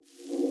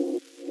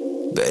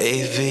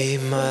Baby,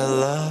 my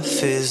love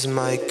is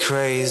my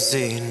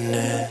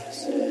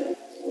craziness.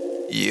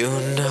 You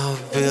now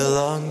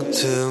belong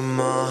to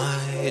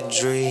my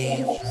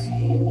dreams.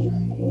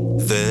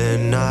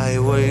 Then I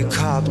wake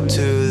up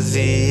to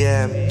the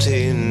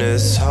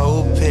emptiness,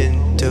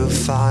 hoping to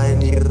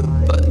find you,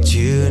 but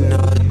you're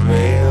not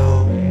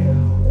real.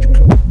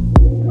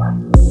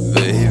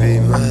 Baby,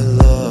 my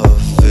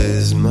love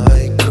is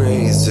my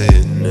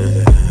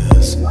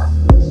craziness.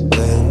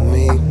 Let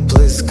me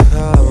please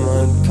come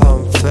and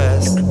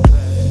confess.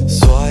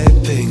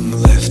 Swiping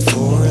left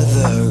for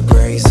the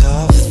grace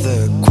of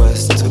the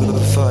quest to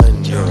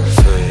find your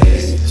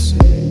face.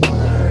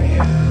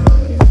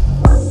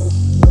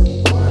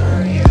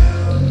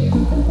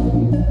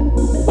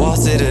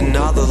 Was it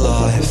another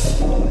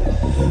life?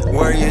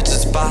 Were you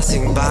just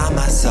passing by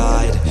my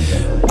side?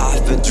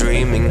 I've been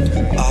dreaming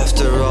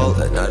after all,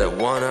 and I don't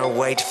wanna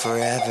wait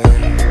forever.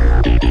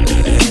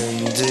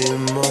 And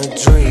in my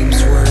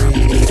dreams were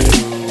you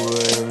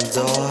and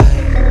I.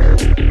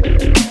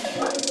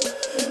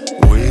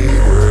 We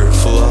were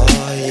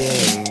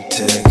flying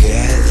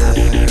together.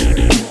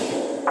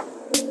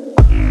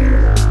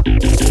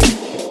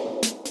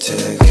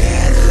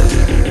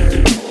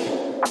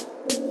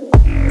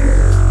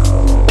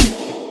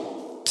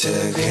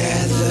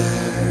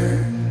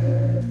 Together.